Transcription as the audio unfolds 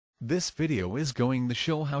This video is going to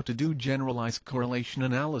show how to do generalized correlation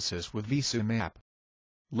analysis with VisuMap.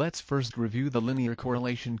 Let's first review the linear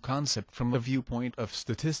correlation concept from the viewpoint of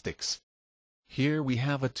statistics. Here we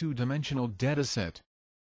have a two-dimensional dataset.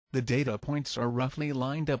 The data points are roughly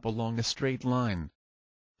lined up along a straight line.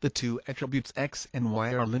 The two attributes x and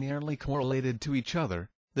y are linearly correlated to each other.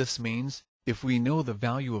 This means, if we know the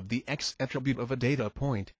value of the x attribute of a data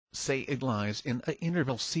point, say it lies in a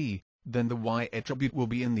interval C, then the y attribute will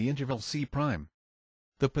be in the interval C'.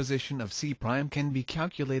 The position of C' can be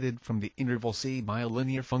calculated from the interval C by a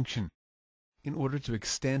linear function. In order to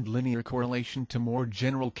extend linear correlation to more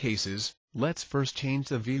general cases, let's first change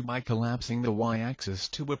the view by collapsing the y-axis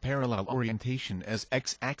to a parallel orientation as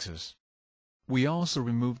x-axis. We also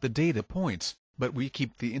remove the data points, but we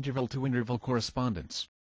keep the interval-to-interval correspondence.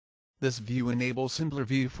 This view enables simpler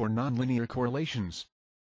view for nonlinear correlations.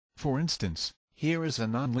 For instance, here is a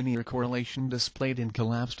nonlinear correlation displayed in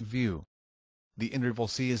collapsed view. The interval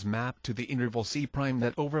C is mapped to the interval C'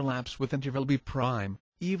 that overlaps with interval B',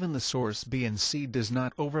 even the source B and C does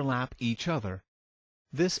not overlap each other.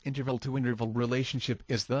 This interval-to-interval relationship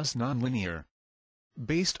is thus nonlinear.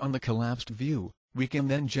 Based on the collapsed view, we can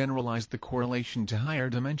then generalize the correlation to higher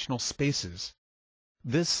dimensional spaces.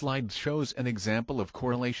 This slide shows an example of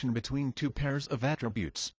correlation between two pairs of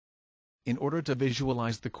attributes. In order to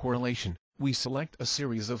visualize the correlation, we select a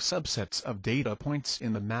series of subsets of data points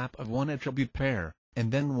in the map of one attribute pair,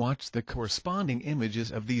 and then watch the corresponding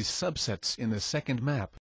images of these subsets in the second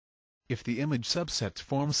map. If the image subsets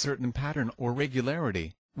form certain pattern or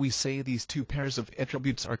regularity, we say these two pairs of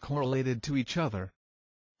attributes are correlated to each other.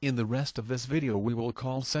 In the rest of this video we will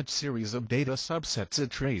call such series of data subsets a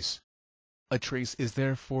trace. A trace is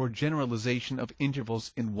therefore generalization of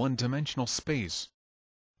intervals in one-dimensional space.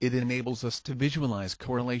 It enables us to visualize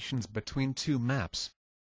correlations between two maps.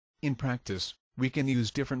 In practice, we can use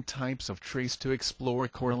different types of trace to explore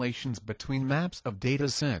correlations between maps of data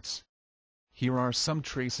sets. Here are some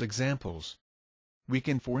trace examples. We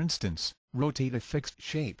can, for instance, rotate a fixed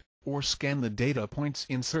shape, or scan the data points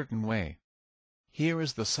in certain way. Here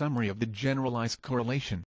is the summary of the generalized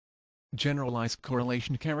correlation. Generalized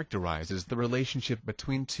correlation characterizes the relationship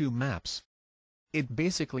between two maps. It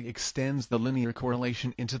basically extends the linear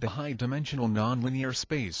correlation into the high-dimensional nonlinear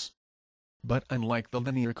space. But unlike the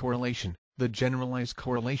linear correlation, the generalized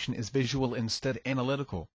correlation is visual instead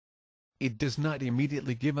analytical. It does not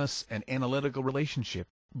immediately give us an analytical relationship,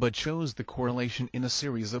 but shows the correlation in a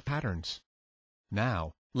series of patterns.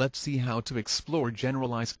 Now, let's see how to explore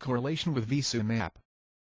generalized correlation with VisuMap.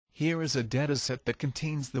 Here is a dataset that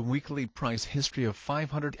contains the weekly price history of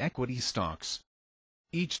 500 equity stocks.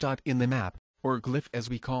 Each dot in the map, or glyph as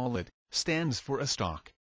we call it, stands for a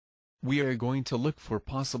stock. We are going to look for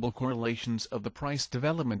possible correlations of the price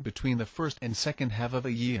development between the first and second half of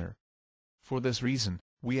a year. For this reason,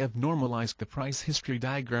 we have normalized the price history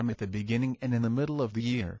diagram at the beginning and in the middle of the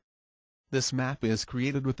year. This map is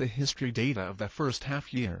created with the history data of the first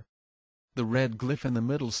half year. The red glyph in the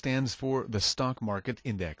middle stands for the stock market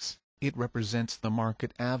index. It represents the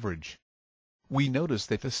market average. We notice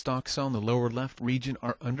that the stocks on the lower left region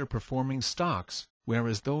are underperforming stocks,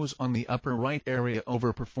 whereas those on the upper right area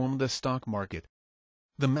overperform the stock market.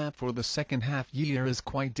 The map for the second half year is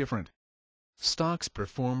quite different. Stocks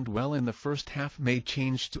performed well in the first half may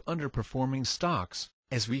change to underperforming stocks,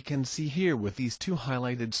 as we can see here with these two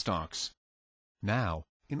highlighted stocks. Now,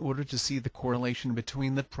 in order to see the correlation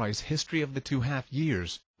between the price history of the two half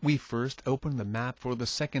years, we first open the map for the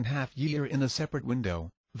second half year in a separate window,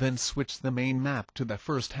 then switch the main map to the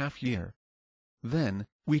first half year. Then,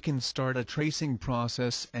 we can start a tracing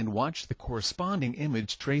process and watch the corresponding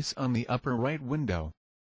image trace on the upper right window.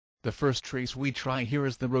 The first trace we try here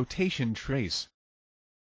is the rotation trace.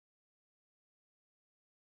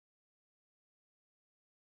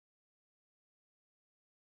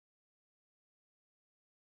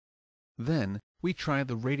 Then, we try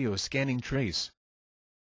the radio scanning trace.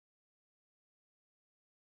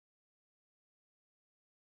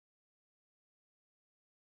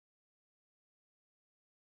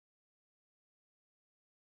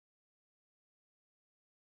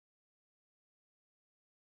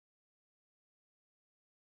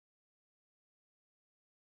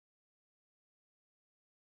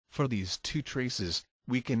 For these two traces,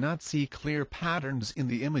 we cannot see clear patterns in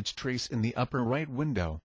the image trace in the upper right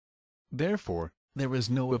window. Therefore, there is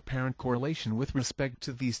no apparent correlation with respect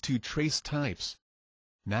to these two trace types.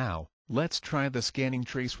 Now, let's try the scanning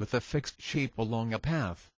trace with a fixed shape along a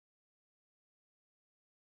path.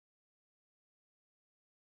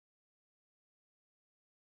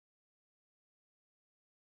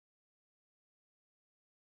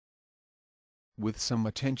 With some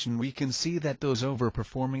attention we can see that those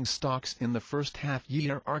overperforming stocks in the first half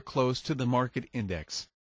year are close to the market index,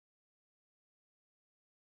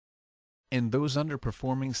 and those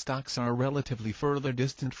underperforming stocks are relatively further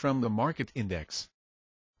distant from the market index.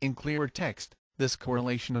 In clearer text, this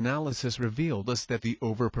correlation analysis revealed us that the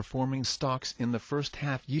overperforming stocks in the first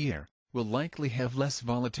half year will likely have less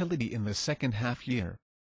volatility in the second half year,